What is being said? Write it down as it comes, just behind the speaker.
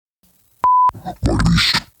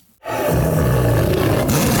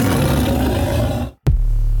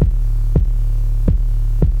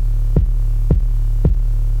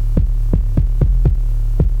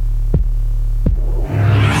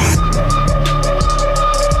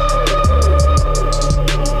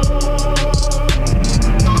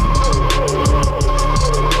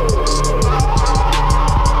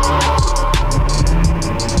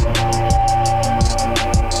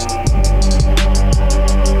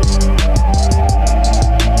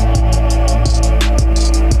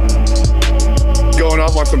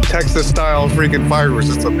Texas-style freaking fireworks.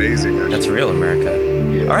 It's amazing. Actually. That's real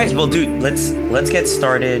America. Yeah. All right, well, dude, let's get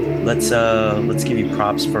started. Let's give you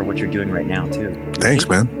props for what you're doing right now too. Thanks,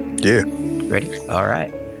 man. Yeah. Ready? All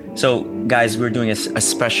right. So, guys, we're doing a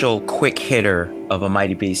special quick hitter of a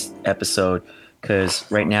Mighty Beast episode because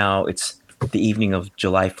right now it's the evening of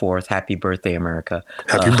July 4th. Happy birthday, America!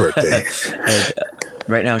 Happy birthday. And,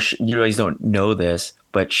 right now, you guys don't know this,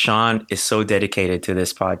 but Sean is so dedicated to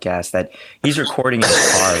this podcast that he's recording in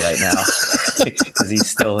his car right now because he's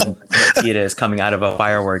still in Matitas coming out of a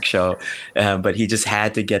fireworks show. But he just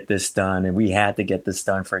had to get this done, and we had to get this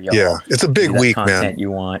done for y'all. Yeah, it's a big week, man.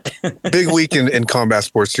 You want big week in combat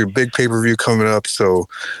sports too. Big pay-per-view coming up. So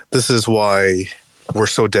this is why we're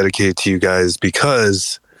so dedicated to you guys,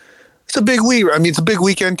 because it's a big week. I mean, it's a big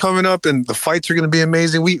weekend coming up, and the fights are going to be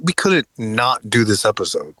amazing. We couldn't not do this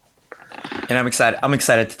episode. And I'm excited. I'm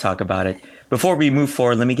excited to talk about it. Before we move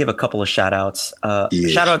forward, let me give a couple of shout outs.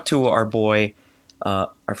 Shout out to our boy,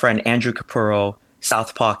 our friend Andrew Capurro,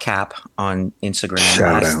 Southpaw Cap on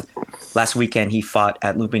Instagram. Last weekend, he fought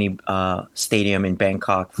at Lumpini Stadium in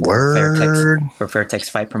Bangkok for Fairtex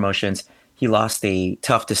Fight Promotions. He lost a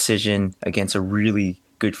tough decision against a really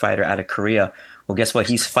good fighter out of Korea. Well, guess what?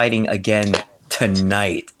 He's fighting again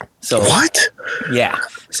tonight. So what? Yeah.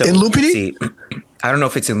 So in Lumpini? I don't know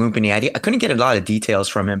if it's in Lumpini. I couldn't get a lot of details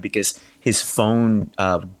from him because his phone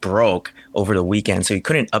broke over the weekend, so he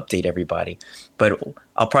couldn't update everybody. But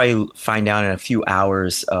I'll probably find out in a few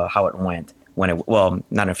hours how it went. Well,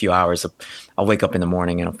 not in a few hours. I'll wake up in the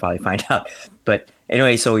morning and I'll probably find out. But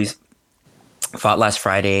anyway, so he's fought last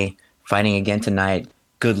Friday, fighting again tonight.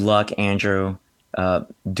 Good luck, Andrew,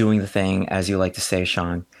 doing the thing, as you like to say,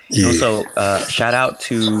 Sean. Yeah. Also, shout out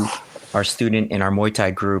to our student in our Muay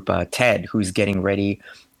Thai group, Ted, who's getting ready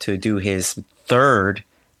to do his third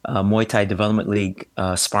Muay Thai Development League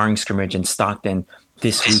sparring scrimmage in Stockton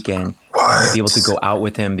this weekend. I'll be able to go out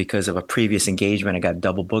with him because of a previous engagement I got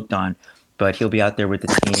double booked on, but he'll be out there with the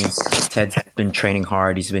team. Ted's been training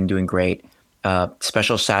hard. He's been doing great.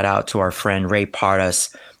 Special shout out to our friend Ray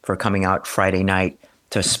Pardas for coming out Friday night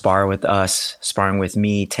to spar with us, sparring with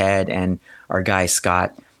me, Ted, and our guy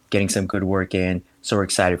Scott, getting some good work in. So we're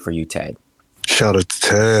excited for you, Ted. Shout out to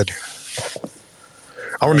Ted.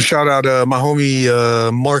 I want to shout out my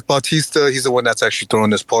homie Mark Bautista. He's the one that's actually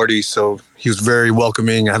throwing this party. So he was very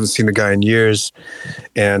welcoming. I haven't seen the guy in years.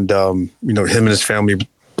 And, him and his family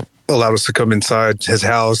allowed us to come inside his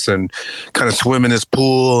house and kind of swim in his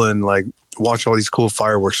pool and watch all these cool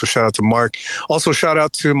fireworks. So shout out to Mark. Also shout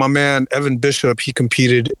out to my man Evan Bishop. He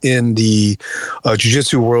competed in the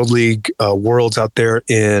Jiu-Jitsu World League Worlds out there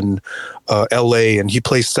in LA, and he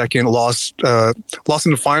placed second, lost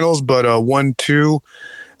in the finals, but won 2,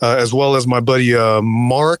 as well as my buddy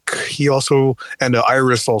Mark. He also, and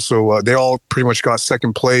Iris also, they all pretty much got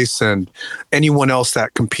second place, and anyone else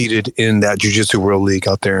that competed in that Jiu-Jitsu World League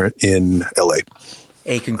out there in LA.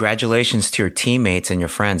 Hey, congratulations to your teammates and your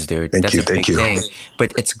friends, dude. That's a big thing.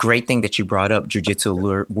 But it's a great thing that you brought up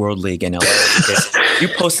Jiu-Jitsu World League in LA, because you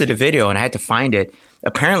posted a video and I had to find it.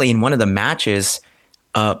 Apparently in one of the matches,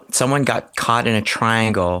 someone got caught in a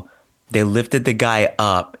triangle. They lifted the guy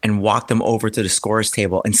up and walked him over to the scorer's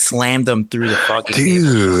table and slammed him through the fucking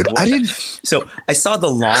dude. Table. I didn't. So I saw the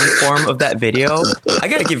long form of that video. I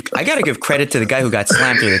gotta give credit to the guy who got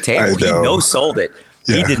slammed through the table. He no-sold it.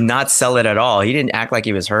 Yeah. He did not sell it at all. He didn't act like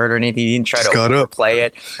he was hurt or anything. He didn't try to play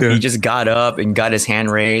it. Yeah. He just got up and got his hand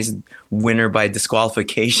raised. Winner by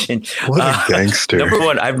disqualification. What a gangster. Number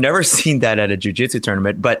one, I've never seen that at a jiu-jitsu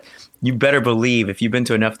tournament, but you better believe if you've been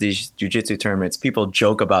to enough of these jiu-jitsu tournaments, people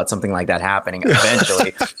joke about something like that happening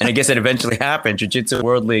eventually. And I guess it eventually happened. Jiu-Jitsu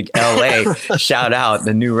World League LA, shout out,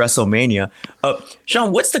 the new WrestleMania.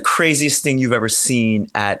 Sean, what's the craziest thing you've ever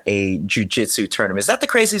seen at a jiu-jitsu tournament? Is that the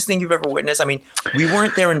craziest thing you've ever witnessed? I mean, we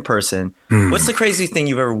weren't there in person. What's the craziest thing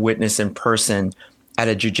you've ever witnessed in person at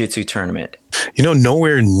a jiu-jitsu tournament?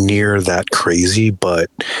 Nowhere near that crazy, but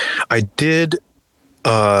I did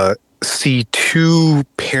see two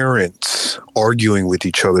parents arguing with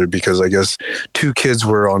each other because I guess two kids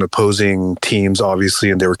were on opposing teams, obviously,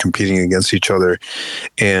 and they were competing against each other.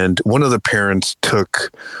 And one of the parents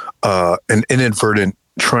took an inadvertent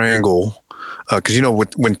triangle because,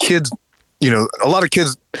 when kids, a lot of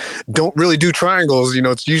kids don't really do triangles.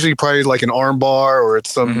 It's usually probably like an arm bar or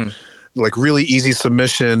it's some like really easy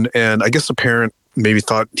submission. And I guess the parent maybe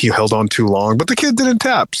thought he held on too long, but the kid didn't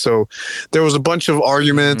tap. So there was a bunch of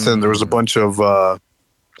arguments and there was a bunch of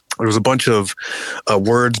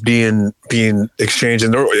words being exchanged,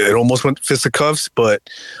 and it almost went fisticuffs. But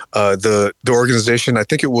the organization, I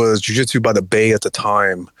think it was Jiu-Jitsu by the Bay at the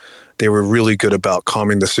time, they were really good about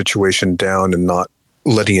calming the situation down and not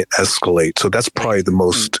letting it escalate. So that's probably the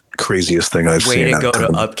most craziest thing I've seen. Way to go to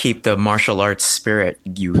upkeep the martial arts spirit,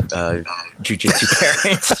 you jiu-jitsu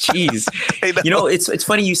parents. Jeez. It's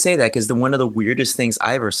funny you say that because one of the weirdest things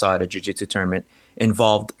I ever saw at a jiu-jitsu tournament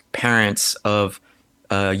involved parents of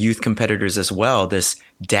youth competitors as well. This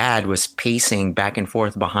dad was pacing back and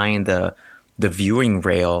forth behind the viewing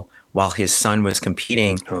rail while his son was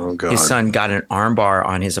competing. Oh, God. His son got an armbar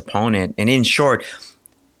on his opponent. And in short,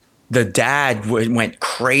 the dad went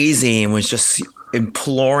crazy and was just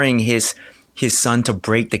imploring his son to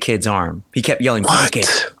break the kid's arm. He kept yelling, break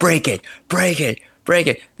it, break it, break it, break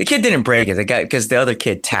it. The kid didn't break it, because the other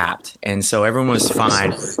kid tapped. And so everyone was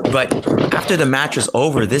fine. But after the match was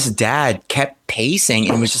over, this dad kept pacing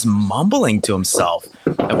and was just mumbling to himself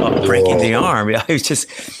about breaking the arm. It was just...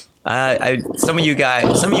 some of you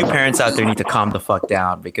parents out there need to calm the fuck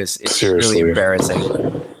down because it's Seriously. really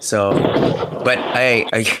embarrassing. So, but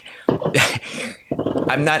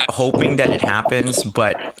I'm not hoping that it happens,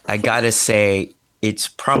 but I gotta say it's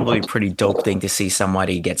probably a pretty dope thing to see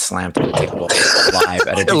somebody get slammed to the table live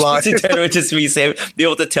at a jiu-jitsu tournament. Just be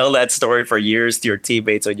able to tell that story for years to your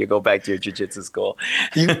teammates when you go back to your jiu-jitsu school.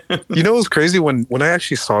 What's crazy? When I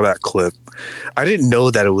actually saw that clip, I didn't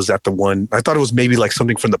know that it was at the one. I thought it was maybe like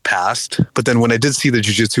something from the past. But then when I did see the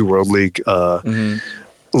Jiu-Jitsu World League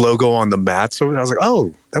logo on the mat, so I was like,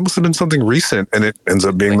 oh, that must have been something recent. And it ends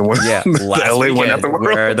up being the one, the LA one at the World.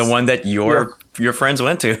 Where the one that your friends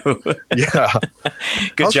went to. Yeah.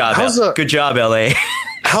 Good job. Good job, LA.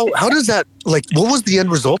 How does that, like, what was the end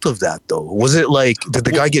result of that though? Was it like, did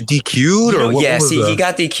the guy get DQ'd or what? He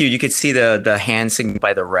got DQ'd. You could see the hand signal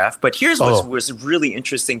by the ref. But here's what was really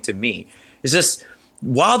interesting to me is just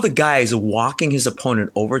while the guy is walking his opponent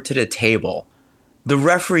over to the table, the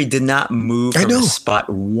referee did not move from his spot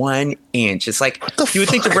 1 inch. It's like you would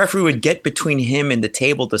think the referee would get between him and the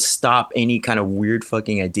table to stop any kind of weird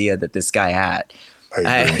fucking idea that this guy had.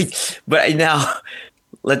 But now,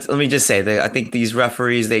 let me just say, I think these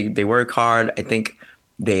referees, they work hard. I think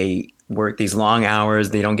they work these long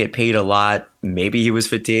hours. They don't get paid a lot. Maybe he was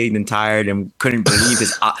fatigued and tired and couldn't believe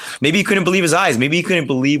his maybe he couldn't believe his eyes. Maybe he couldn't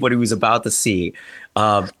believe what he was about to see.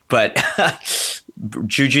 But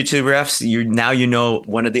jiu-jitsu refs, you know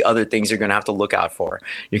one of the other things you're going to have to look out for.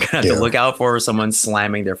 You're going to have to look out for someone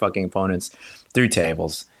slamming their fucking opponents through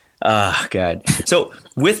tables. Oh, God. So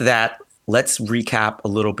with that, let's recap a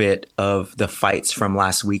little bit of the fights from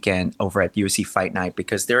last weekend over at UFC Fight Night,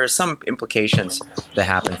 because there are some implications that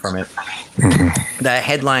happened from it. The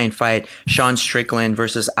headline fight, Sean Strickland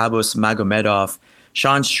versus Abus Magomedov.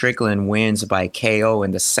 Sean Strickland wins by KO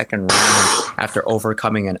in the second round after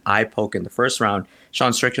overcoming an eye poke in the first round.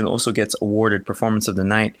 Sean Strickland also gets awarded Performance of the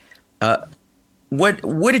Night.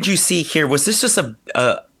 What did you see here? Was this just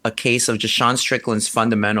a case of just Sean Strickland's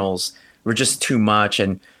fundamentals were just too much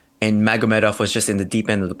and Magomedov was just in the deep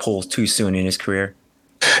end of the pool too soon in his career?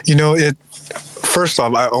 First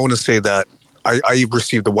off, I want to say that I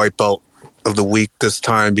received the white belt of the week this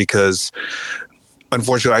time because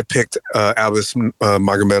unfortunately I picked Abus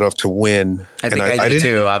Magomedov to win. I think I did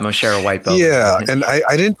too. I'm going to share a white belt. Yeah, and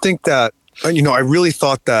I didn't think that, I really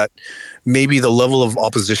thought that maybe the level of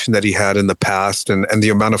opposition that he had in the past and the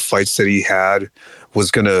amount of fights that he had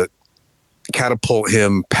was going to catapult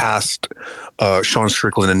him past Sean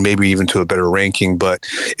Strickland and maybe even to a better ranking. But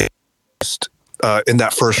in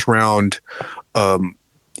that first round,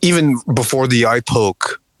 even before the eye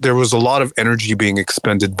poke, there was a lot of energy being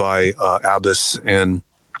expended by Abus. And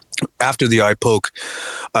after the eye poke,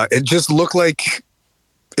 it just looked like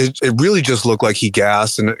it really just looked like he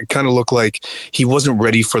gassed, and it kind of looked like he wasn't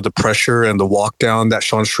ready for the pressure and the walk down that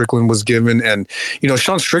Sean Strickland was given. And,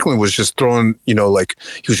 Sean Strickland was just throwing, like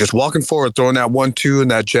he was just walking forward, throwing that 1-2 and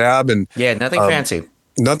that jab. And nothing fancy.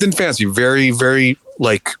 Nothing fancy. Very, very,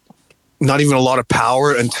 like, not even a lot of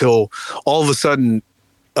power until all of a sudden,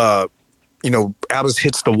 Abbas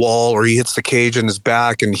hits the wall or he hits the cage in his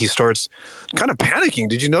back and he starts kind of panicking.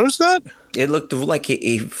 Did you notice that? It looked like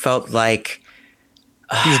he felt like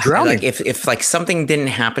he's drowning. Like if like something didn't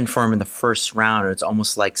happen for him in the first round, it's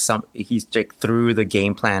almost like he's like threw the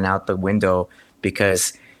game plan out the window,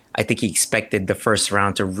 because I think he expected the first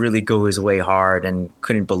round to really go his way hard and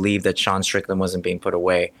couldn't believe that Sean Strickland wasn't being put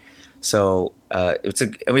away. So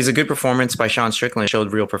it was a good performance by Sean Strickland. It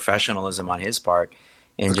showed real professionalism on his part,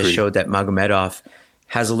 and just showed that Magomedov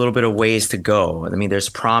has a little bit of ways to go. I mean, there's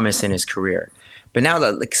promise in his career. But now,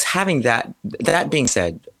 like, having that being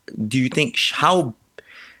said, do you think how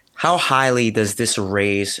highly does this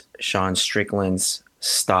raise Sean Strickland's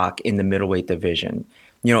stock in the middleweight division?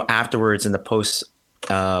 Afterwards in the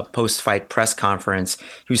post-fight press conference,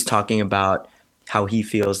 he was talking about how he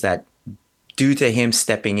feels that due to him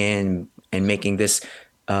stepping in and making this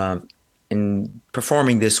and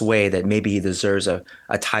performing this way, that maybe he deserves a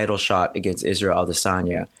title shot against Israel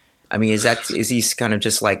Adesanya. I mean, is he kind of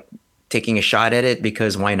just like taking a shot at it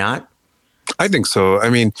because why not? I think so. I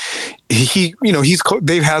mean,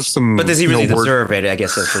 they've had some. But does he really deserve it? I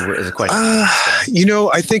guess that's a question.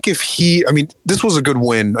 I think this was a good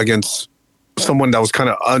win against someone that was kind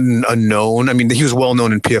of unknown. I mean, he was well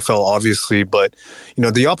known in PFL, obviously, but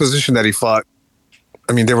the opposition that he fought,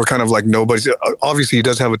 I mean, they were kind of like nobody's. Obviously, he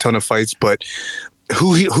does have a ton of fights, but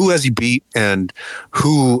who has he beat, and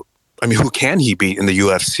who can he beat in the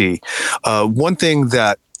UFC? One thing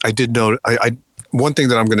that I did note, one thing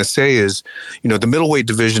that I'm going to say is, the middleweight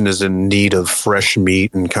division is in need of fresh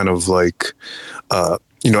meat, and kind of like,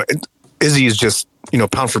 Izzy is just,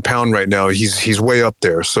 pound for pound right now. He's way up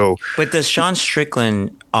there. So, but does Sean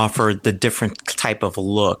Strickland offer the different type of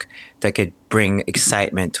look that could bring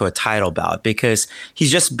excitement to a title bout? Because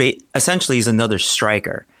he's just essentially he's another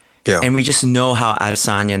striker. Yeah. And we just know how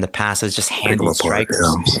Adesanya in the past has just handled strikers.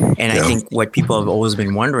 Yeah. And I think what people have always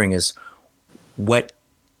been wondering is, what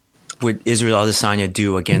would Israel Adesanya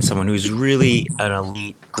do against someone who's really an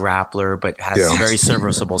elite grappler but has very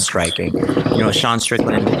serviceable striking? Sean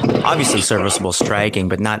Strickland, obviously serviceable striking,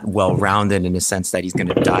 but not well-rounded in the sense that he's going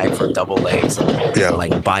to dive for double legs and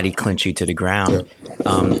like body clinch you to the ground.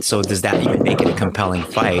 So does that even make it a compelling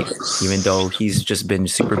fight, even though he's just been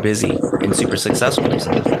super busy and super successful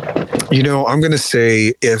recently? I'm going to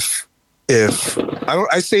say if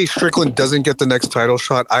I say Strickland doesn't get the next title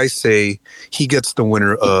shot, I say he gets the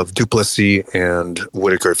winner of Duplessis and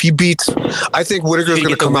Whitaker. If he beats, I think Whitaker's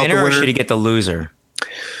going to come out the winner. Or should he get the loser?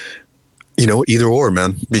 Either or,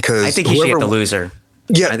 man. Because I think he should get the loser.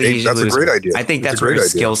 Yeah, that's a great idea. I think that's where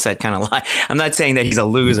his skill set kind of lies. I'm not saying that he's a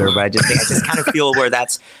loser, but I just kind of feel where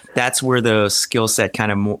that's where the skill set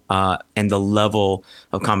kind of and the level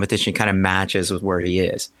of competition kind of matches with where he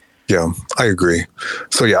is. Yeah, I agree.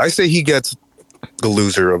 So I say he gets the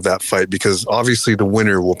loser of that fight, because obviously the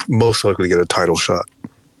winner will most likely get a title shot.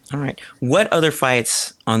 All right. What other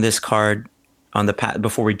fights on this card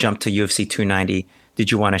before we jump to UFC 290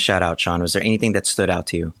 did you want to shout out, Sean? Was there anything that stood out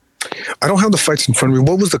to you? I don't have the fights in front of me.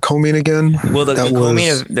 What was the co-main again? Well,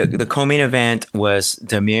 the co-main event was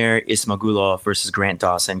Damir Ismagulov versus Grant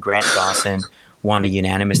Dawson. Grant Dawson won a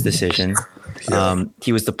unanimous decision.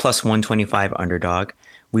 He was the plus 125 underdog.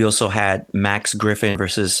 We also had Max Griffin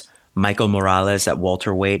versus Michael Morales at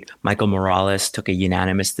welterweight. Michael Morales took a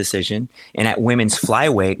unanimous decision. And at women's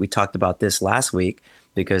flyweight, we talked about this last week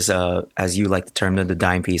because, as you like to term them, the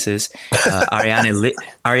dime pieces, Ariana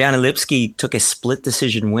Lipski took a split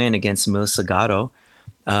decision win against Melissa Gatto.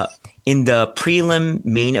 In the prelim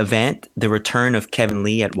main event, the return of Kevin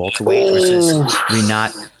Lee at welterweight versus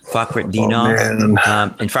Rinat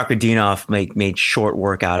Fakhretdinov. And Fakhretdinov made short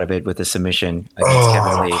work out of it with a submission against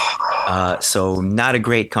Kevin Lee. So not a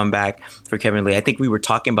great comeback for Kevin Lee. I think we were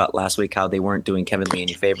talking about last week how they weren't doing Kevin Lee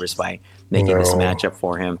any favors by making this matchup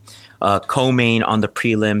for him. Co-main on the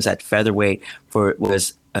prelims at featherweight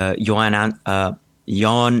was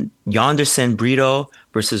Yonderson Brito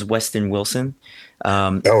versus Weston Wilson.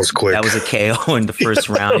 That was quick. That was a KO in the first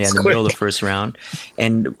round, in the middle of the first round.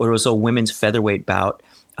 And there was a women's featherweight bout.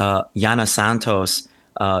 Yana Santos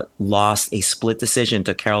lost a split decision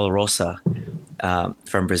to Carol Rosa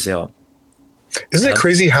from Brazil. Isn't it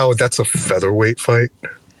crazy how that's a featherweight fight?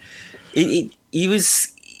 It was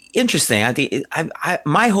interesting. I think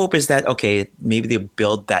my hope is that, maybe they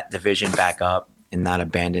build that division back up and not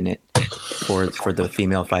abandon it for the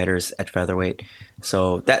female fighters at featherweight.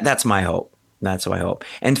 So that's my hope. That's what I hope.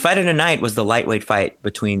 And fight of the night was the lightweight fight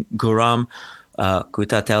between Guram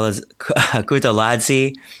Kutaladze,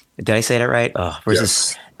 did I say that right?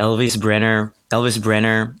 Versus Elvis Brenner. Elvis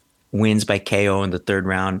Brenner wins by KO in the third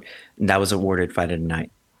round, and that was awarded fight of the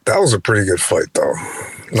night. That was a pretty good fight, though.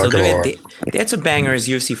 So they had some bangers.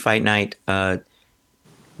 UFC Fight Night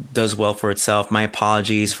does well for itself. My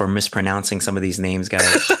apologies for mispronouncing some of these names,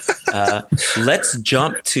 guys. Let's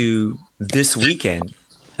jump to this weekend,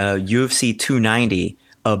 UFC 290,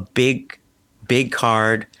 a big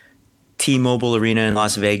card, T-Mobile Arena in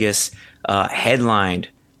Las Vegas, headlined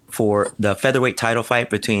for the featherweight title fight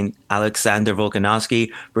between Alexander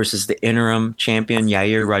Volkanovski versus the interim champion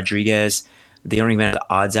Yair Rodriguez. They don't even have the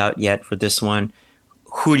odds out yet for this one.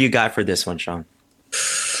 Who do you got for this one, Sean?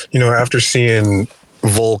 After seeing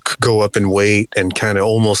Volk go up in weight and kind of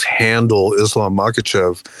almost handle Islam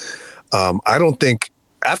Makhachev, I don't think,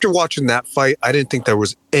 after watching that fight, I didn't think there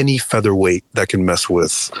was any featherweight that can mess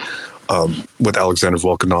with Alexander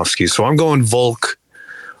Volkanovski. So I'm going Volk.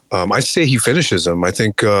 I say he finishes him. I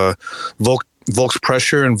think Volk's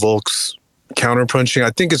pressure and Volk's counterpunching.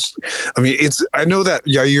 I know that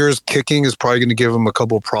Yair's kicking is probably going to give him a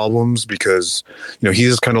couple of problems because, he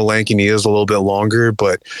is kind of lanky and he is a little bit longer,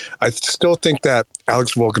 but I still think that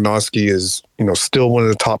Alex Volkanovski is, still one of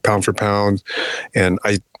the top pound for pound. And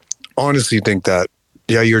I honestly think that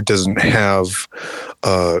Yair doesn't have,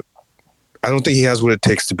 I don't think he has what it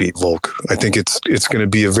takes to beat Volk. I think it's going to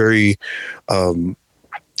be a very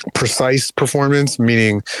precise performance,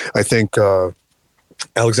 meaning I think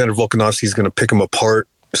Alexander Volkanovski is going to pick him apart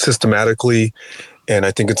systematically, and I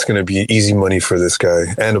think it's going to be easy money for this guy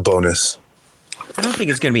and a bonus. I don't think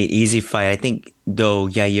it's going to be an easy fight. I think, though,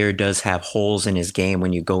 Yair does have holes in his game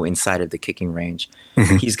when you go inside of the kicking range.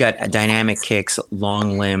 Mm-hmm. He's got dynamic kicks,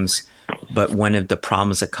 long limbs, but one of the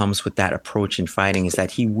problems that comes with that approach in fighting is that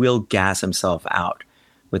he will gas himself out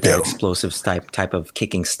with that explosive type of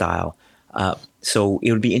kicking style. So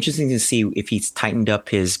it would be interesting to see if he's tightened up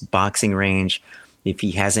his boxing range, if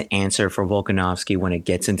he has an answer for Volkanovski when it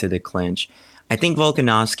gets into the clinch. I think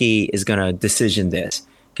Volkanovski is going to decision this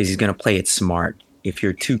because he's going to play it smart. If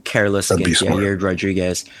you're too careless against Yair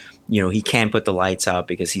Rodriguez, he can't put the lights out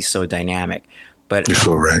because he's so dynamic. But you're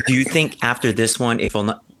so right. Do you think after this one, if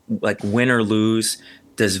win or lose,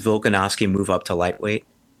 does Volkanovski move up to lightweight?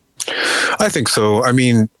 I think so. I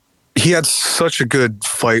mean, he had such a good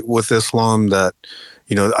fight with Islam that,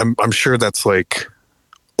 I'm sure that's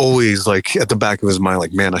always at the back of his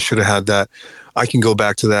mind, man, I should have had that. I can go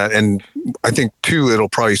back to that. And I think too, it'll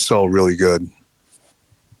probably sell really good.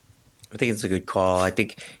 I think it's a good call. I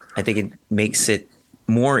think it makes it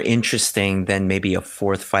more interesting than maybe a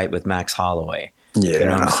fourth fight with Max Holloway. Yeah. You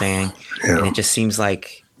know what I'm saying? Yeah. And it just seems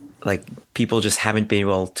like people just haven't been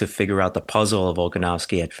able to figure out the puzzle of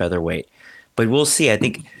Volkanovski at featherweight. But we'll see. I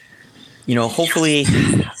think, hopefully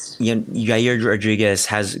Yair Rodriguez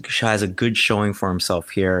has a good showing for himself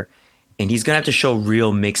here, and he's going to have to show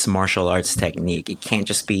real mixed martial arts technique. It can't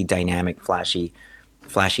just be dynamic, flashy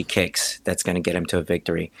kicks that's going to get him to a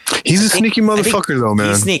victory. He's a sneaky motherfucker, though,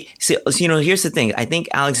 man. So, here's the thing. I think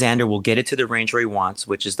Alexander will get it to the range where he wants,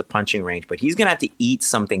 which is the punching range, but he's going to have to eat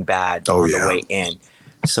something bad on the way in.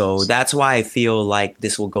 So that's why I feel like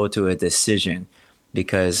this will go to a decision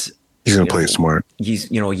because he's going to play it smart.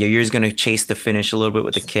 Yair's going to chase the finish a little bit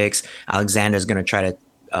with the kicks. Alexander's going to try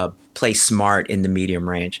to play smart in the medium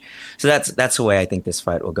range. So that's the way I think this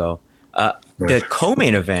fight will go. The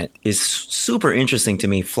co-main event is super interesting to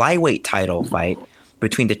me. Flyweight title fight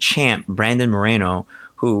between the champ, Brandon Moreno,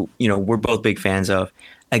 who, we're both big fans of,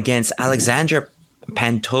 against Alexander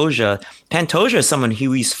Pantoja. Pantoja is someone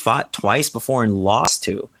who he's fought twice before and lost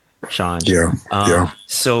to, Sean. Yeah.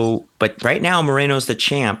 But right now, Moreno's the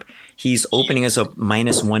champ. He's opening as a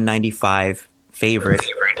minus 195 favorite.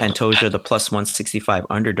 Pantoja, the plus 165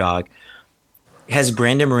 underdog. Has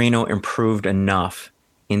Brandon Moreno improved enough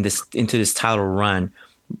into this title run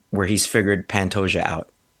where he's figured Pantoja out?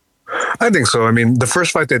 I think so. I mean, the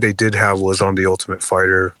first fight that they did have was on The Ultimate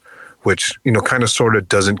Fighter, which, kind of sort of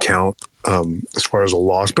doesn't count as far as a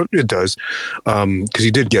loss, but it does because he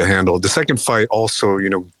did get handled. The second fight also,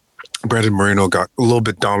 Brandon Moreno got a little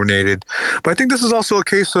bit dominated. But I think this is also a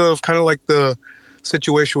case of kind of like the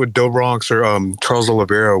situation with Do Bronx or Charles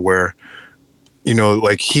Oliveira where,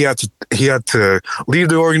 he had to leave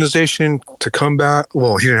the organization to come back.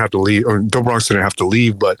 Well, he didn't have to leave, or Do Bronx didn't have to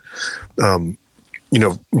leave, but Brandon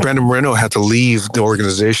Moreno had to leave the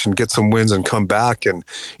organization, get some wins, and come back, and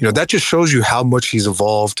that just shows you how much he's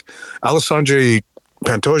evolved. Alexandre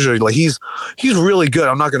Pantoja, he's really good.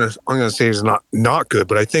 I'm gonna say he's not good,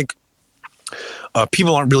 but I think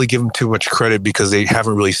people aren't really giving him too much credit because they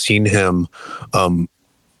haven't really seen him.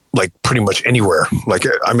 Pretty much anywhere.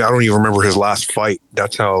 I don't even remember his last fight.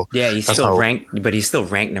 That's how. Yeah, he's still ranked, but he's still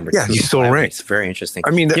ranked number 2. Yeah, he's still ranked. It's very interesting.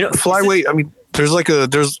 I mean, flyweight. I mean,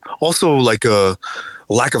 there's also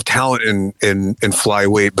lack of talent in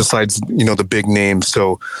flyweight besides, the big names.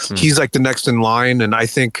 So he's like the next in line. And I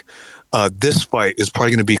think this fight is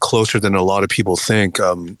probably going to be closer than a lot of people think.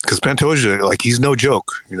 Because Pantoja, like, he's no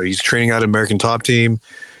joke. He's training at American Top Team.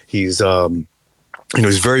 He's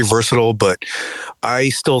he's very versatile, but I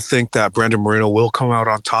still think that Brandon Moreno will come out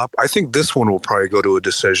on top. I think this one will probably go to a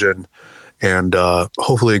decision, and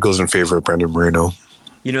hopefully it goes in favor of Brandon Moreno.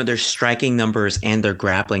 Their striking numbers and their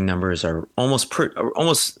grappling numbers are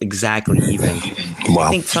almost exactly even. Wow. I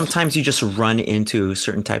think sometimes you just run into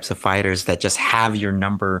certain types of fighters that just have your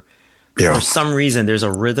number. Yeah. For some reason, there's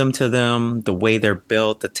a rhythm to them, the way they're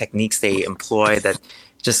built, the techniques they employ that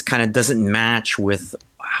just kind of doesn't match with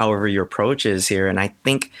however your approach is here. And I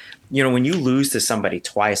think, when you lose to somebody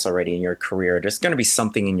twice already in your career, there's going to be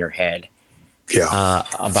something in your head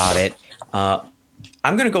about it.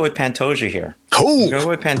 I'm going to go with Pantoja here. Oh, go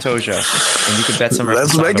with Pantoja, and you can bet some.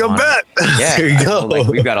 Let's make a bet. Yeah, there you go.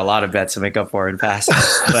 We've got a lot of bets to make up for in the past,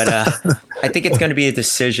 but I think it's going to be a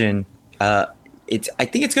decision. I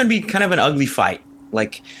think it's going to be kind of an ugly fight.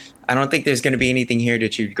 Like, I don't think there's going to be anything here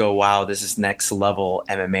that you'd go, wow, this is next level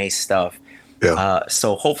MMA stuff. Yeah.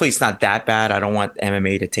 So hopefully it's not that bad. I don't want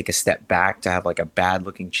MMA to take a step back to have like a bad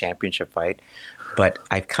looking championship fight. But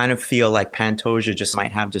I kind of feel like Pantoja just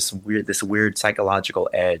might have this weird psychological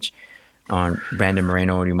edge on Brandon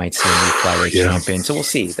Moreno, and you might see a new flyweight champion. So we'll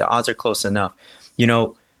see. The odds are close enough.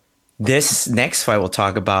 This next fight we'll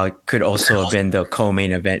talk about could also have been the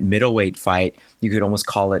co-main event middleweight fight. You could almost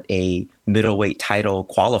call it a middleweight title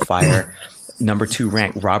qualifier. Number 2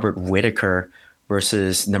 ranked Robert Whittaker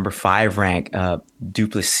versus number 5 ranked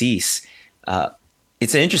Duplessis.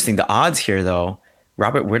 It's interesting. The odds here, though,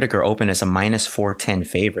 Robert Whittaker opened as a minus 410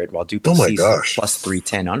 favorite, while Duplessis is plus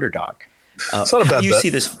 310 underdog. It's not a bad bet. See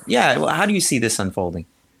this? Yeah. Well, how do you see this unfolding?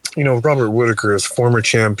 Robert Whittaker is former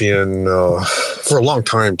champion for a long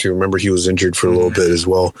time too. Remember, he was injured for a little bit as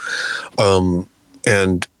well.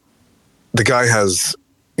 And the guy has,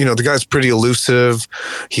 the guy's pretty elusive.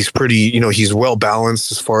 He's pretty, he's well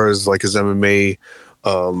balanced as far as like his MMA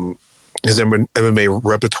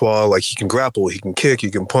repertoire. Like, he can grapple, he can kick,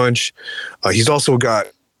 he can punch. He's also got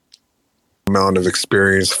amount of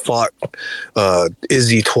experience, fought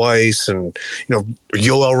Izzy twice, and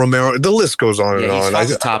Yoel Romero. The list goes on and on. He's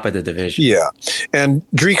the top of the division. Yeah, and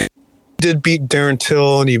Dreek did beat Darren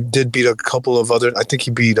Till, and he did beat a couple of other. I think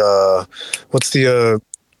he beat what's the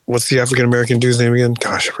African American dude's name again?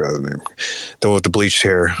 Gosh, I forgot his name. The one with the bleached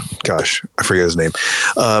hair. Gosh, I forget his name.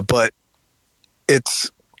 But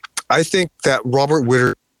I think that Robert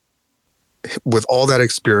Whittaker, with all that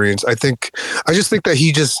experience, I just think that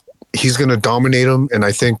he's going to dominate him, and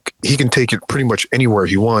I think he can take it pretty much anywhere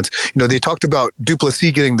he wants. They talked about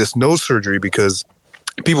Duplessis getting this nose surgery because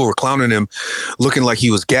people were clowning him, looking like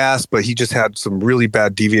he was gassed, but he just had some really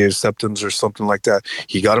bad deviated septums or something like that.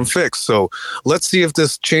 He got him fixed. So let's see if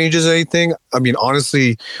this changes anything. I mean,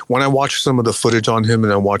 honestly, when I watch some of the footage on him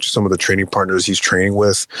and I watch some of the training partners he's training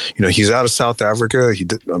with, he's out of South Africa. He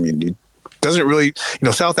doesn't really,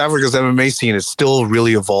 South Africa's MMA scene is still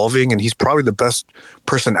really evolving, and he's probably the best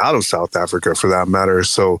person out of South Africa for that matter.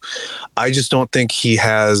 So I just don't think he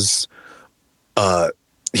has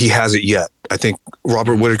it yet. I think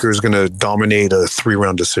Robert Whittaker is going to dominate a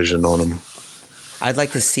 3-round decision on him. I'd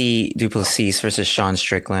like to see Duplessis versus Sean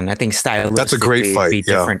Strickland. I think stylistically that's a great fight. Be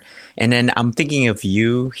different. And then I'm thinking of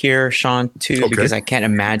you here, Sean, too, because I can't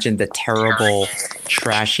imagine the terrible,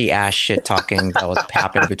 trashy ass shit talking that was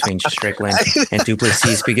happening between Strickland and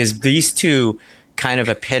Duplessis, because these two kind of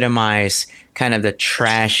epitomize kind of the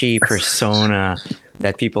trashy persona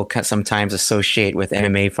that people sometimes associate with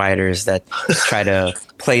MMA fighters that try to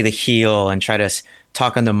play the heel and try to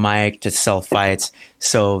talk on the mic to sell fights.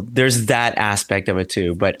 So there's that aspect of it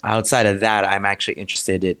too. But outside of that, I'm actually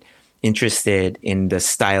interested in the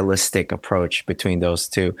stylistic approach between those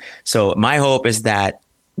two. So my hope is that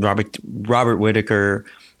Robert Whittaker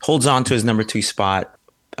holds on to his number 2 spot,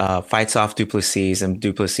 fights off Duplessis, and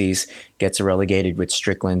Duplessis gets relegated with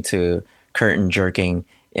Strickland to curtain jerking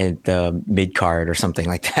at the mid card or something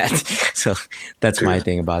like that. So that's my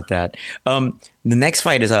thing about that. The next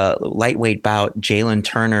fight is a lightweight bout, Jalen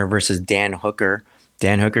Turner versus Dan Hooker.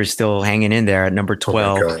 Dan Hooker is still hanging in there at number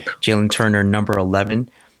 12. Jalen Turner, number 11.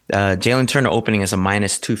 Jalen Turner opening as a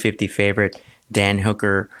minus 250 favorite. Dan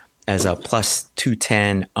Hooker as a plus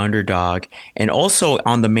 210 underdog. And also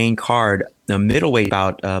on the main card, the middleweight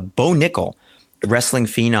bout, Bo Nickel, wrestling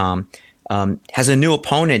phenom, has a new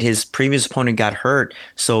opponent. His previous opponent got hurt.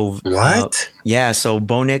 So what? So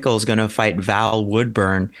Bo Nickel is going to fight Val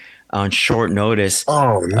Woodburn. on short notice.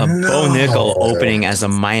 Oh, no. Bo Nickel opening as a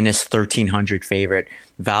minus 1,300 favorite.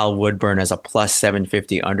 Val Woodburn as a plus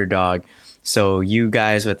 750 underdog. So you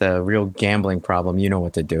guys with a real gambling problem, you know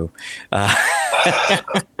what to do.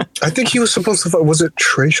 I think he was supposed to fight. Was it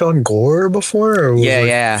Trayshawn Gore before? Or was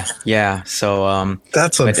yeah. So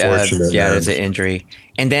that's unfortunate. There's an injury.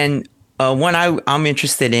 And then one I'm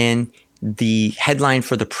interested in, the headline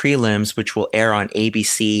for the prelims, which will air on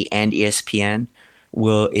ABC and ESPN,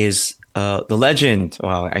 is the legend.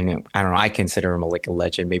 Well, I don't know. I consider him like a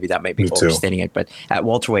legend. Maybe that might be overstating it. But at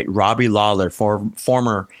welterweight, Robbie Lawler,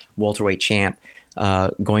 former welterweight champ,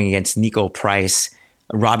 going against Nico Price.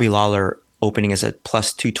 Robbie Lawler opening as a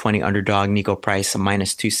plus 220 underdog. Nico Price a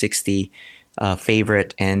minus 260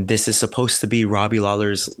 favorite. And this is supposed to be Robbie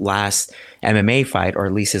Lawler's last MMA fight, or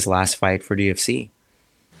at least his last fight for the UFC.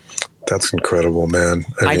 That's incredible, man.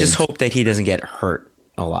 I just hope that he doesn't get hurt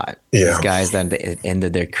a lot. Yeah. These guys that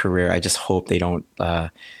ended their career, I just hope they don't. And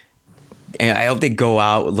I hope they go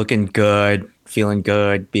out looking good, feeling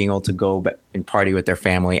good, being able to go and party with their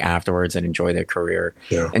family afterwards and enjoy their career.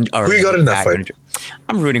 Yeah. Who you got in that fight?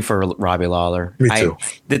 I'm rooting for Robbie Lawler. Me too.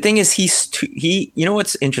 The thing is, he. You know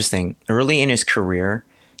what's interesting? Early in his career,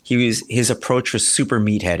 his approach was super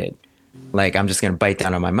meatheaded. Like, I'm just gonna bite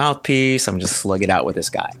down on my mouthpiece. I'm just slug it out with this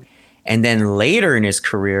guy. And then later in his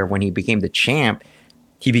career, when he became the champ,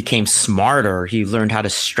 he became smarter. He learned how to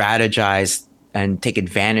strategize and take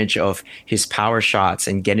advantage of his power shots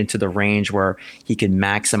and get into the range where he could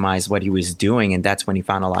maximize what he was doing. And that's when he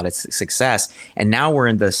found a lot of success. And now we're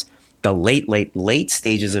in the late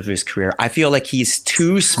stages of his career. I feel like he's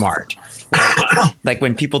too smart. Like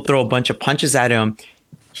when people throw a bunch of punches at him,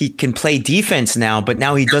 he can play defense now, but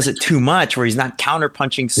now he does it too much where he's not counter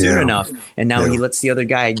punching soon enough. And now he lets the other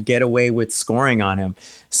guy get away with scoring on him.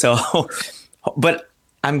 So, but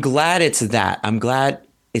I'm glad it's that. I'm glad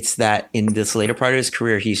it's that in this later part of his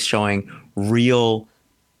career, he's showing real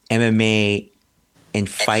MMA and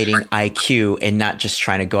fighting IQ and not just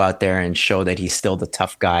trying to go out there and show that he's still the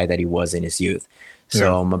tough guy that he was in his youth.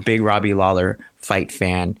 So I'm a big Robbie Lawler fight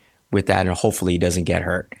fan with that. And hopefully he doesn't get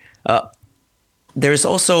hurt. There's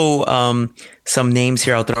also some names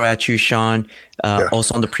here I'll throw at you, Sean.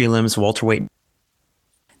 Also on the prelims, welterweight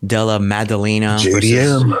Della Maddalena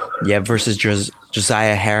versus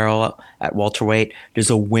Josiah Harrell at welterweight. There's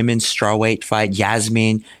a women's strawweight fight,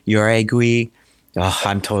 Yasmin Jauregui. Oh,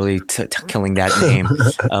 I'm totally killing that name.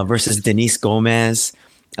 Versus Denise Gomez.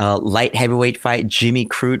 Light heavyweight fight, Jimmy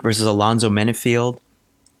Crute versus Alonzo Menefield.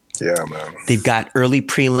 Yeah, man. They've got early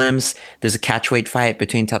prelims. There's a catchweight fight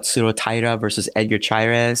between Tatsuro Taira versus Edgar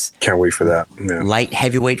Chairez. Can't wait for that. Yeah. Light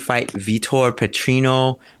heavyweight fight, Vitor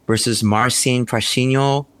Petrino versus Marcin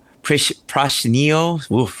Prashnio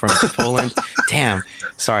from Poland. Damn.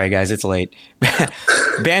 Sorry, guys. It's late.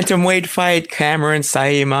 Bantamweight fight, Cameron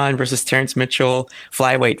Saïman versus Terrence Mitchell.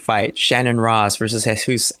 Flyweight fight, Shannon Ross versus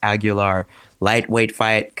Jesus Aguilar. Lightweight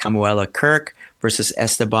fight, Camuela Kirk versus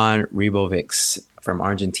Esteban Ribovics from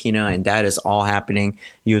Argentina. And that is all happening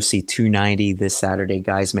UFC 290 this Saturday.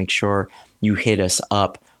 Guys, make sure you hit us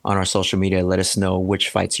up on our social media. Let us know which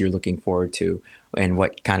fights you're looking forward to and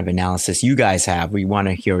what kind of analysis you guys have. We want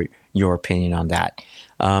to hear your opinion on that.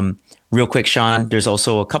 Real quick, Sean, there's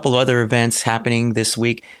also a couple other events happening this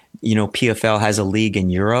week. You know, PFL has a league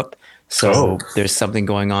in Europe. So there's something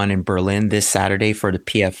going on in Berlin this Saturday for the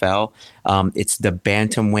PFL. It's the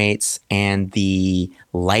bantamweights and the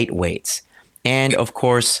lightweights. And of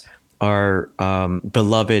course, our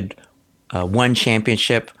beloved One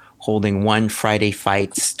Championship holding One Friday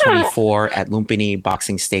Fights 24 at Lumpini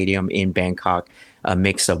Boxing Stadium in Bangkok, a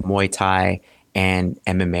mix of Muay Thai and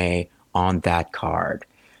MMA on that card.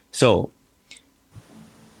 So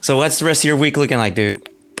what's the rest of your week looking like, dude?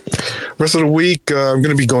 Rest of the week, I'm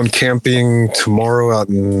going to be going camping tomorrow out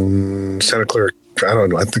in Santa Clara. I don't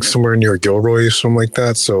know. I think somewhere near Gilroy or something like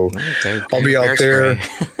that. So I'll be out there.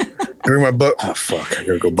 Bring my butt. Oh, fuck. I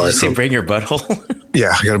got to go buy some. Bring your butthole?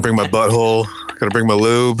 Yeah, I got to bring my butthole. Got to bring my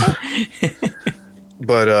lube.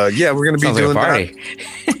 But yeah, we're going to be doing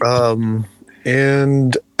that.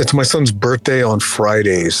 And it's my son's birthday on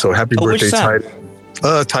Friday. So happy birthday,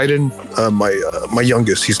 Titan, my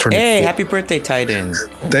youngest. He's turning 4. Happy birthday, Titan.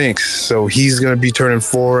 Thanks. So he's going to be turning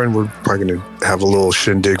 4, and we're probably going to have a little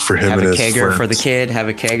shindig for him and his friends. Have a kegger for the kid. Have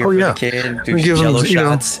a kegger for the kid. Do Jello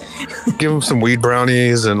shots. Give him some weed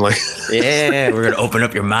brownies and like. Yeah, we're going to open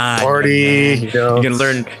up your mind. Party. You know. You can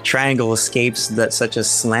learn triangle escapes such as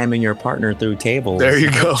slamming your partner through tables. There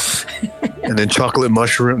you go. And then chocolate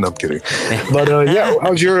mushroom. No, I'm kidding. But yeah,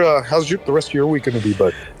 how's the rest of your week going to be,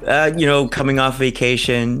 bud? You know, coming off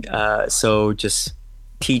vacation, so just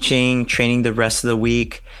teaching, training the rest of the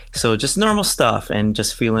week. So just normal stuff, and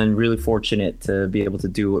just feeling really fortunate to be able to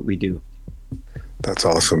do what we do. That's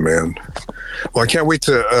awesome, man. Well, I can't wait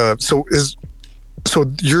to. So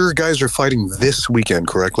your guys are fighting this weekend,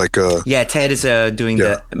 correct? Yeah, Ted is doing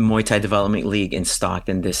the Muay Thai Development League in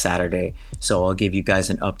Stockton this Saturday. So I'll give you guys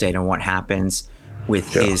an update on what happens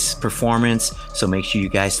with his performance. So make sure you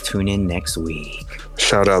guys tune in next week.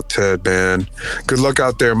 Shout out Ted, man. Good luck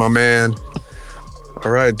out there, my man.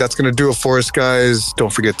 All right, that's going to do it for us, guys.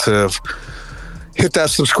 Don't forget to hit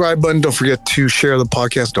that subscribe button. Don't forget to share the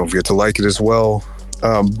podcast. Don't forget to like it as well.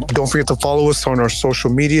 Don't forget to follow us on our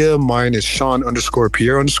social media. Mine is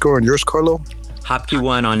Sean_Pierre_. And yours, Carlo?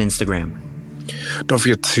 Hopkey1 on Instagram. Don't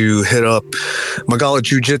forget to hit up Magala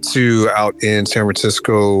Jiu-Jitsu out in San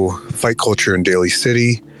Francisco, Fight Culture in Daly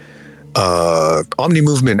City, Omni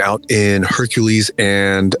Movement out in Hercules,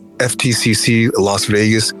 and FTCC Las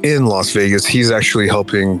Vegas in Las Vegas. He's actually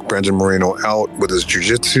helping Brandon Moreno out with his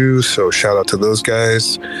jiu-jitsu, so shout out to those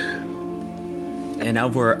guys. And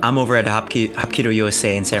I'm over at Hapkido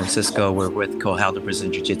USA in San Francisco. We're with Kohalda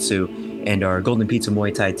Brazilian Jiu-Jitsu and our Golden Pizza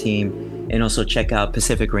Muay Thai team. And also check out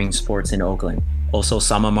Pacific Ring Sports in Oakland. Also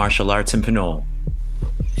Sama Martial Arts in Pinole.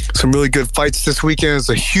 Some really good fights this weekend. It's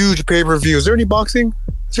a huge pay-per-view. Is there any boxing?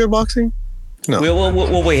 Is there boxing? No.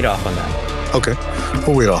 We'll wait off on that. Okay.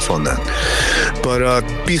 We'll wait off on that. But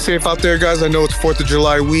be safe out there, guys. I know it's 4th of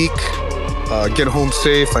July week. Get home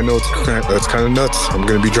safe. I know it's kind of nuts. I'm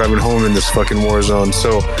going to be driving home in this fucking war zone.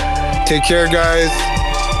 So take care, guys.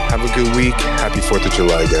 Have a good week. Happy 4th of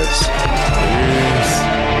July, guys.